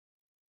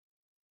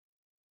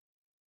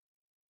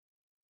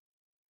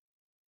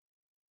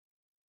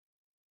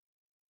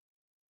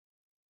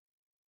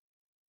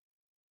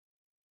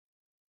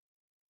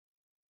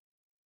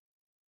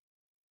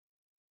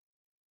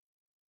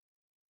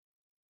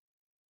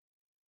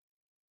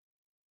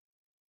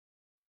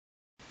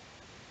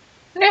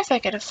Wonder if I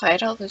gotta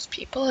fight all those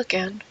people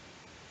again.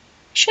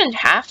 I shouldn't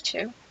have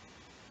to.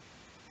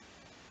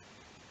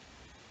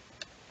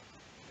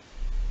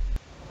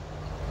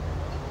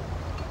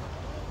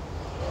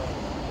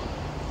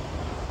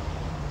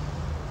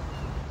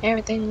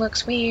 Everything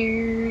looks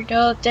weird.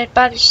 Oh, dead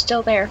body's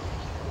still there.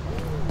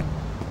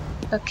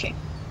 Okay.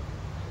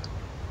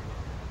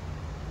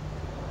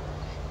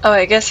 Oh,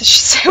 I guess I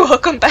should say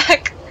welcome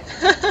back.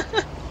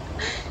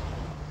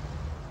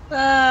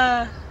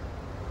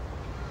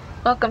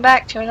 Welcome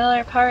back to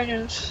another part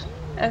of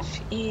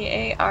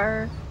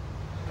F.E.A.R.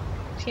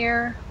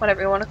 here,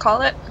 whatever you want to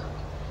call it.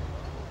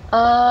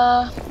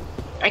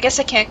 I guess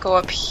I can't go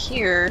up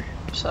here,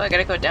 so I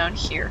gotta go down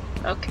here.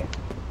 Okay.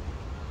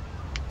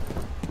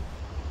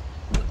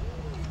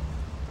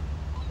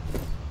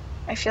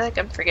 I feel like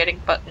I'm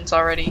forgetting buttons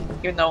already,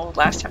 even though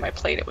last time I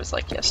played it was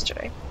like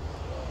yesterday.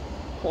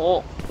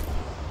 Cool.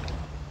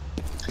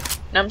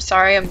 And I'm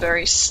sorry I'm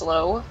very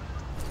slow.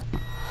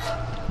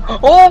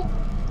 Oh!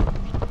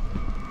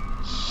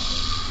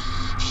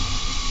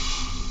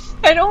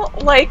 I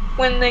don't like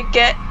when they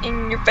get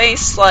in your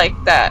face like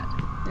that.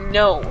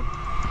 No.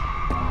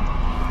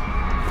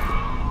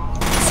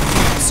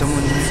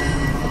 Someone.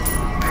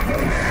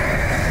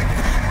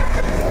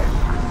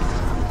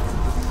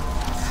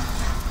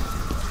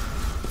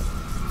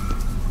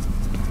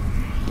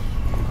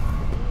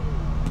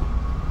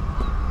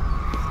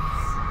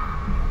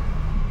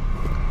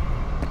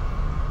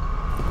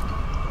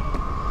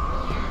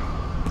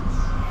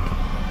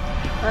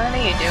 What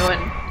are you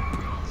doing?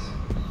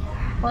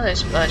 What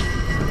is blood?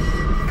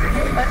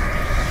 What?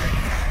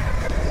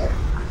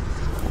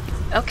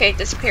 Okay,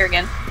 disappear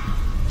again.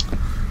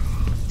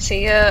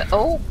 See ya.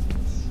 Oh!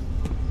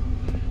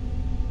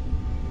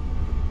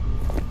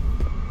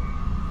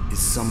 Is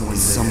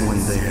someone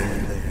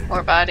there?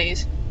 More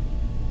bodies.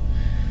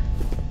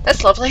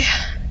 That's lovely.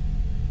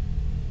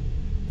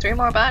 3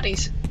 more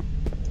bodies.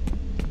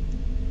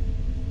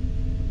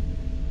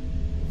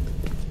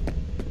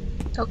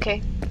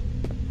 Okay.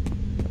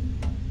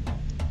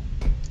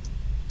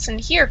 What's in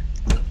here?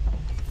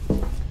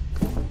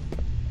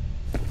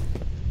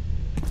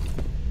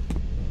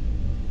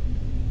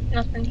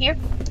 Nothing here.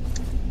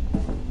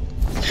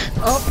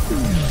 Oh.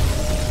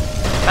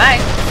 Bye.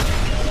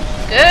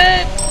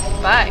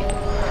 Goodbye.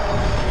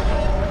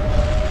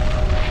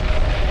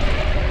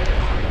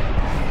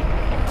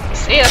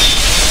 See ya.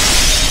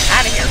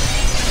 Out of here.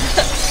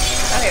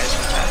 Oh, here's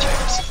some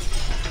contractors.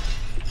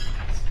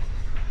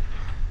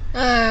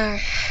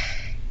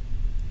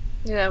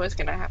 Knew that was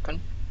gonna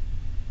happen.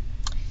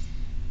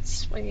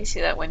 When you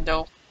see that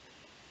window.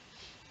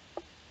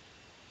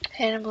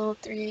 Hannibal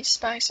 3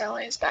 spy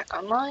satellite is back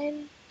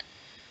online.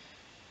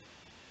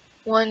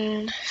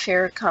 1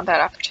 F.E.A.R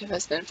combat operative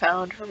has been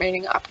found.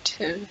 Remaining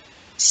operative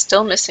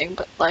still missing,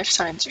 but life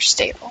signs are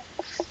stable.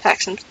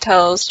 Paxton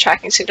tells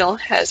tracking signal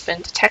has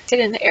been detected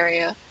in the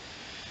area.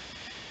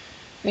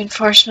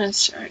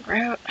 Reinforcements are en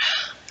route.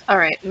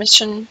 Alright,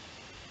 mission.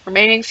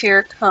 Remaining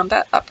F.E.A.R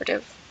combat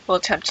operative will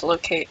attempt to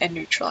locate and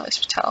neutralize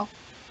Patel.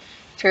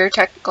 F.E.A.R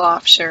technical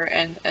officer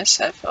and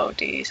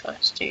SFOD, so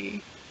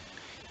SD-D,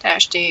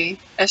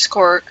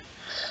 escort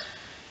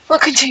will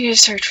continue to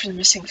search for the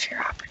missing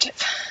F.E.A.R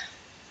operative.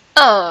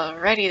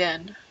 Alrighty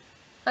then,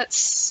 let's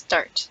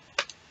start.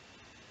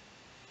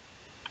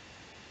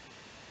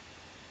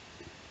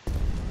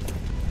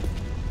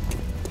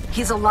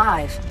 He's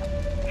alive.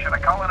 Should I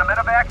call in a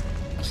medevac?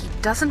 He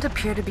doesn't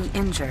appear to be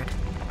injured,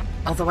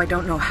 although I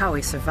don't know how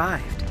he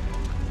survived.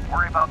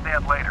 Worry about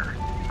that later.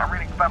 I'm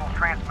reading Federal's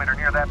transmitter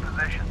near that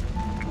position.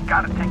 We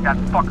gotta take that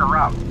fucker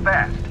out,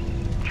 fast.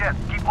 Jet,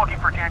 keep looking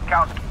for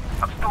Jankowski.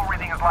 I'm still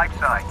reading his life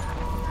signs.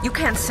 You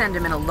can't send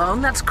him in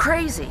alone, that's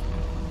crazy.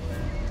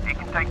 He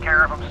can take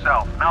care of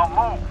himself. Now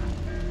move!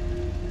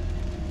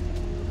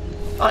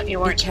 Thought you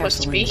weren't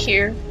supposed to be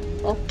here.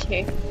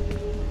 Okay.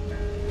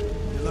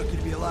 You're lucky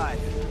to be alive.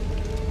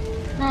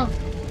 Oh.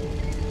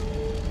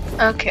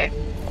 Okay.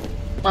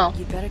 Well.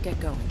 You'd better get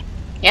going.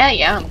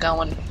 Yeah, I'm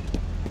going.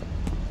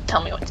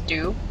 Tell me what to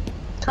do.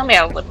 Tell me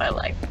how to live my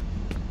life.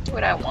 Do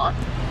what I want.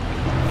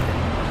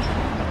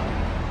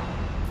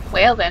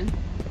 Well then.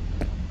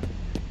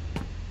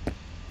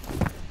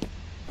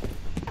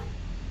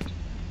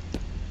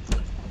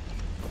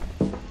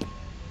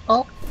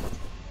 Oh.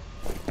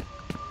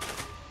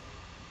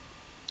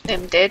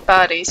 Them dead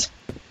bodies.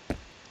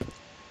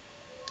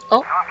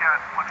 Oh.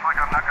 Tomcat, looks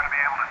like I'm not gonna be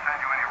able to send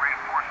you any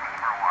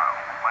reinforcements for a while.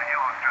 My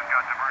helos just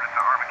got diverted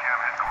to Armacam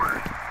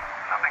headquarters.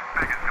 Nothing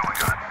big is going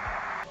on.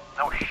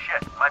 No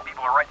shit, my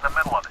people are right in the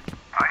middle of it.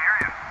 I hear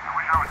you. I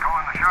wish I was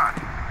calling the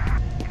shots.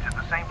 Is it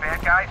the same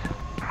bad guys?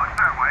 Looks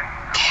that way.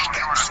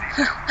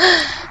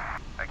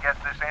 I guess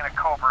this ain't a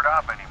covert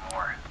op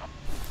anymore.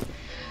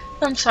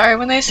 I'm sorry,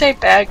 when they say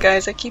bad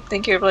guys, I keep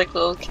thinking of like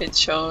little kid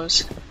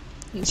shows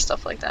and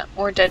stuff like that.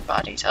 More dead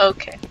bodies.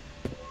 Okay.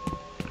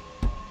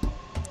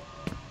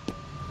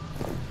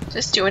 Does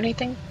this do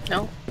anything?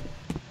 No.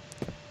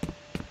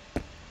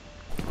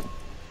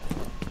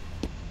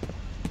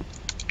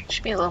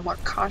 Should be a little more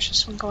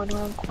cautious when going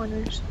around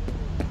corners.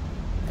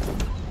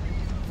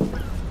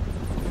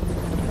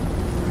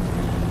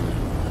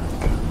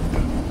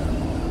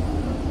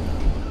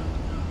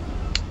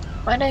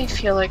 Why do I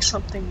feel like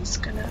something's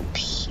gonna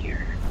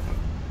appear?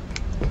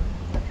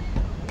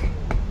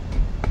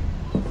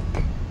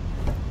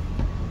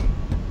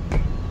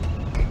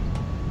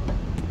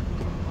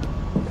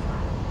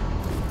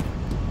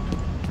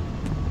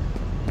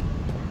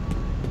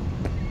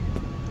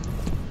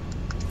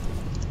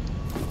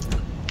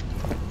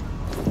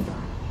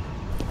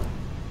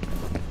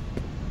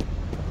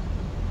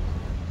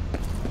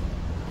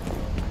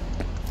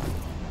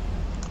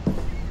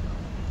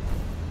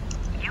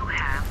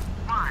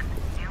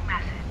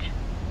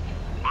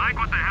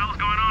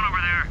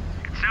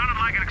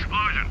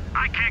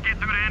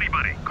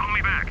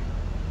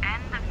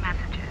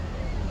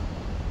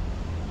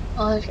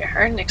 Well, if you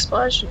heard an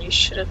explosion, you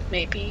should have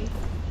maybe,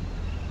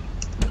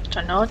 I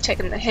don't know,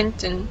 taken the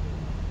hint and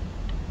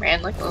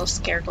ran like a little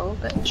scared little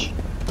bitch.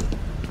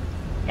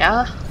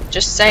 Yeah,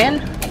 just saying.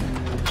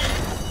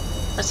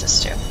 What's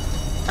this do?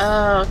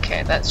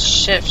 Okay, that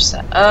shifts.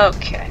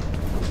 Okay.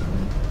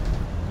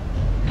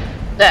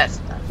 That's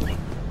lovely.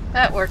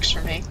 That works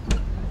for me.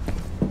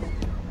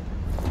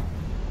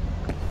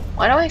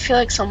 Why do I feel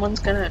like someone's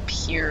gonna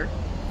appear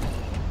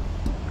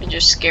and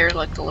just scare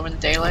like the living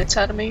daylights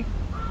out of me?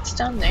 It's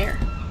down there.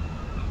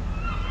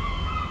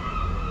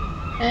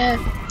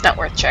 Not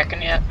worth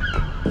checking yet.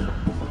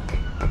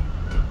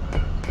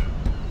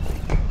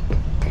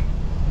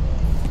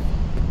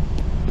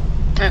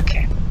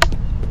 Okay.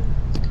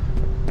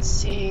 Let's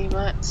see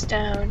what's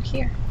down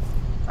here.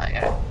 I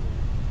got it.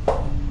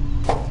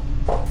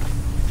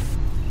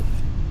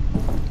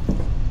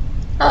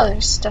 Oh,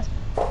 there's stuff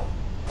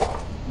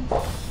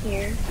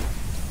here.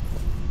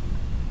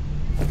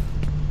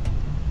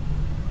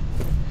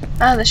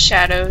 Ah, the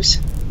shadows.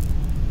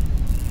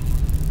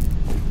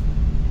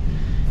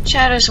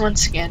 Shadows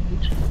once again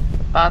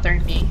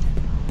bothering me,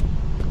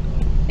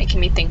 making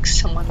me think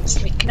someone's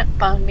sneaking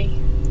up on me.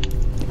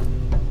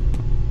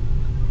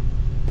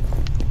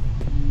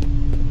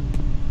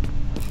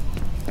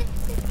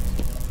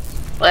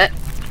 What?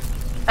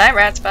 Bye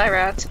rats, bye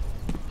rats.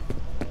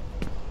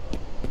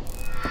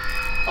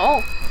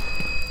 Oh,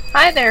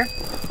 hi there.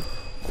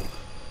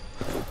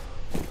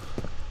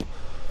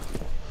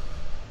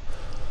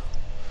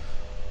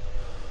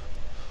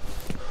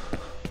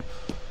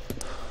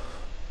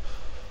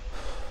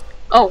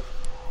 Oh,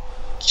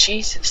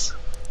 Jesus.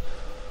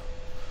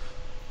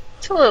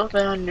 It's a little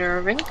bit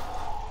unnerving.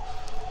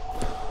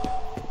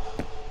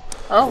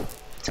 Oh,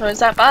 so is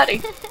that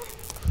body.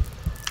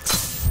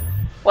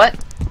 What?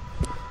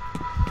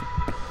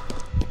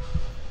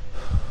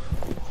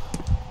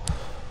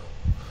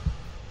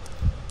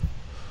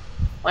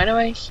 Why do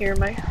I hear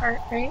my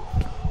heart rate?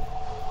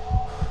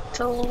 It's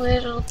a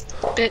little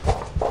bit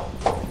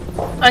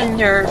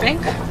unnerving,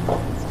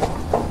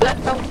 but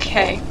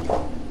okay.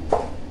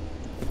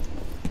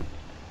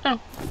 Oh,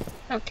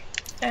 okay.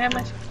 Damn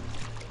it.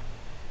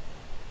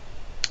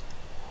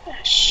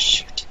 Ah,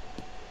 shoot.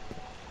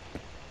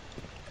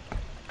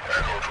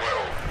 Echo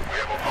 12, we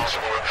have a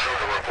possible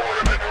intruder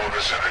reported in your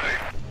vicinity.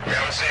 We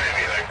haven't seen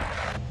anything.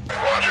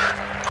 Roger.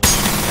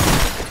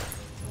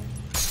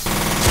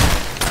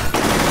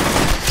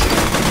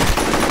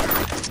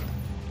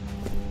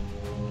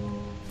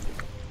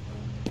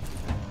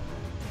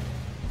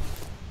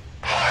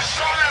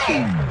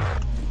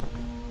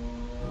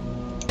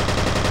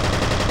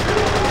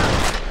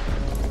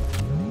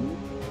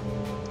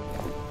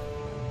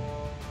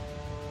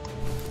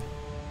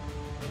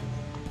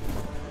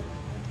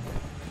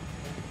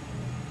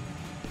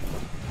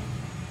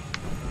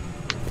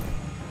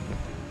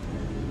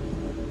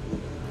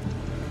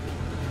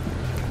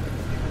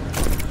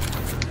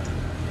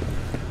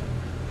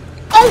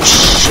 Oh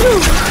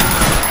shoot!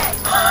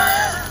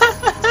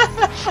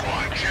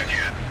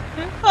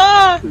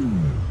 Ah!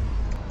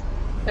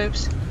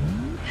 Oops.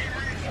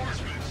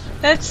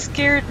 That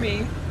scared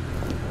me.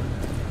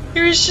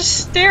 He was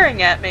just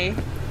staring at me.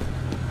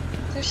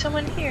 There's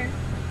someone here.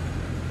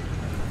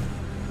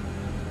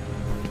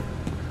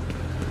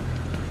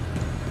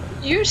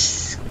 You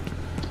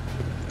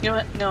know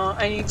what? No,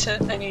 I need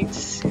to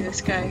see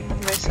this guy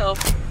myself.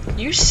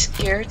 You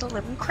scared the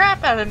living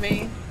crap out of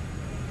me.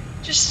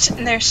 Just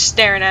sitting there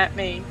staring at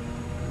me.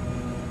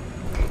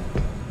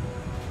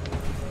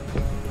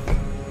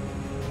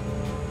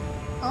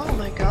 Oh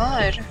my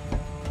god.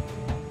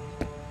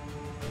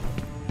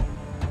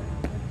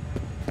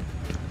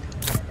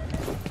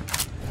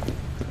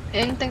 I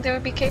didn't think they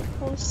would be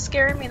capable of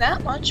scaring me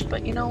that much,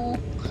 but you know,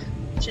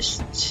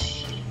 just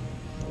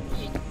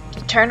you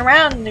turn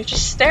around and they're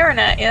just staring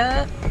at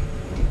you.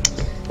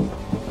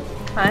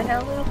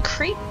 Kinda a little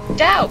creeped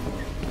out.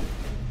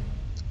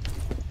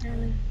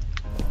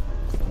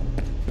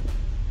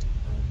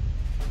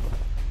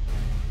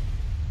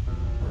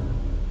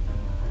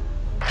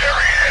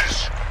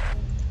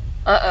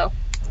 Uh-oh.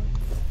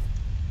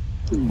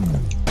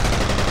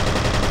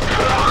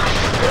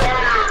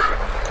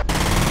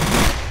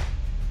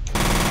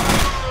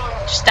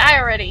 Just die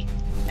already.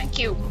 Thank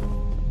you.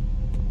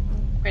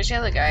 Where's the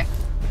other guy?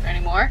 Any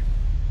more?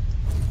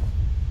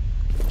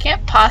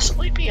 Can't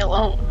possibly be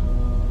alone.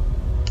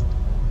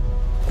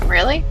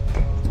 Really?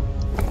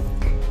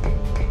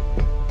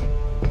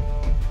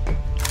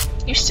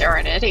 You sir are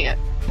an idiot.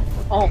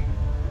 Oh,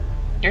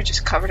 you're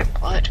just covered in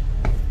blood.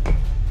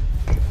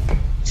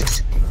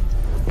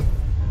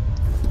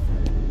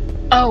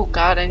 Oh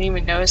god, I didn't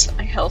even notice that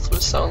my health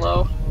was so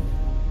low.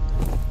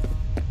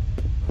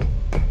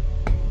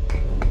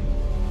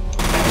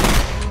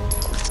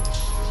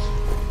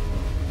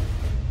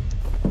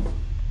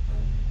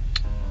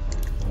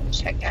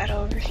 Check out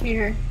over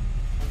here.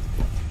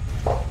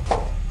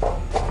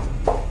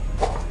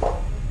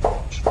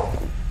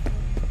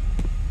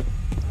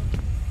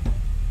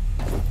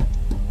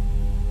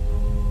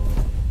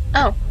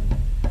 Oh,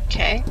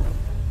 okay.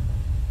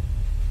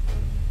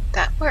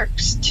 That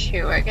works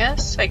too, I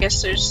guess. I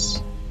guess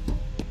there's...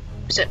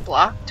 Is it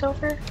blocked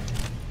over?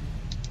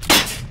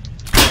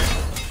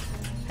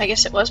 I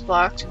guess it was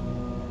blocked.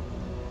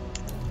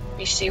 Let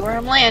me see where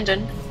I'm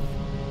landing.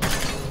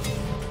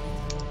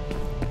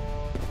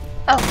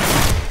 Oh.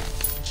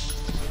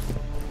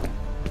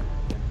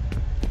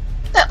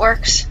 That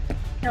works.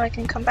 Now I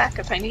can come back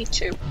if I need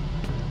to.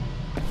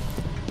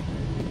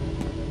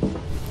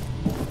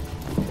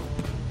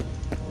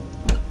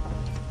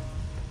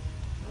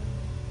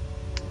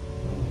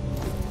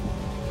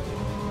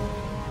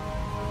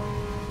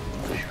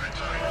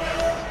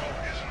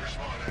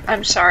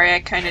 I'm sorry,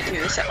 I kind of do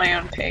this at my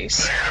own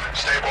pace.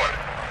 Stay put.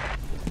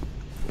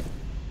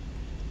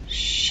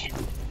 Shit.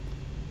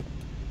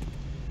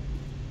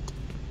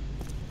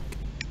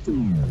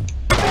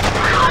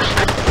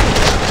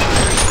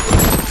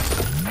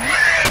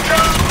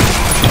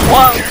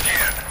 Whoa!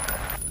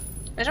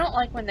 I don't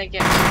like when they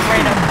get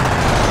right up in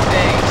the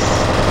face.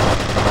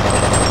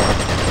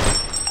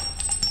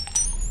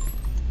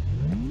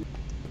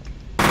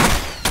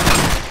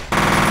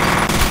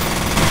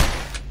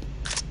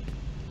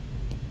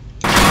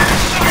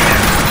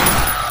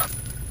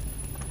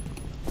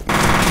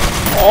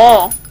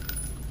 Oh!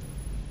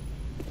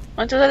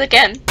 I'll do that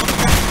again.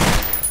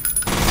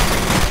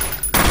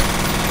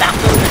 Stop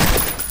moving.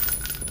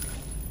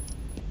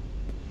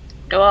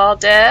 You all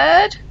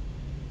dead?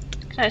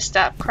 Can I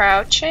stop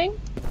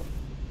crouching?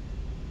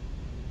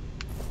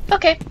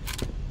 Okay.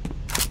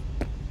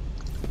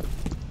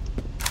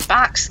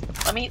 Box.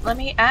 Let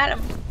me add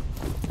him.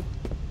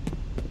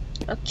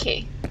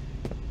 Okay.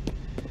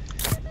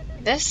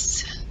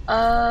 This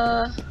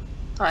oh,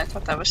 I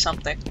thought that was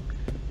something.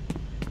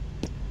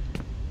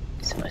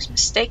 So I was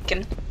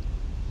mistaken.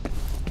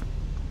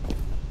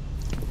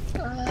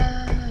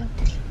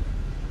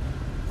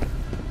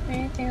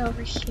 Anything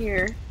over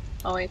here?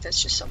 Oh wait,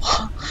 that's just a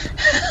wall.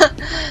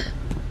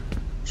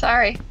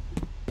 Sorry.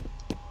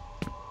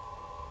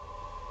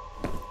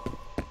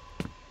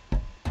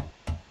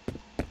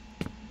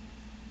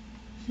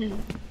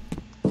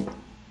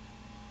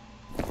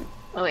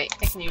 Oh wait,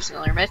 I can use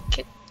another med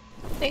kit.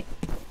 They're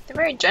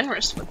very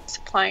generous with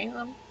supplying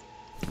them.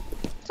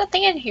 There's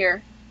nothing in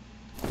here.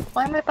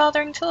 Why am I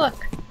bothering to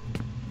look?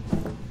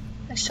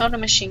 A soda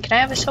machine. Can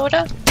I have a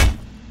soda?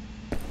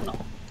 No.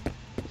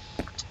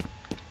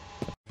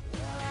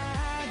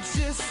 I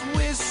just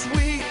wish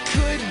we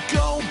could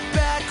go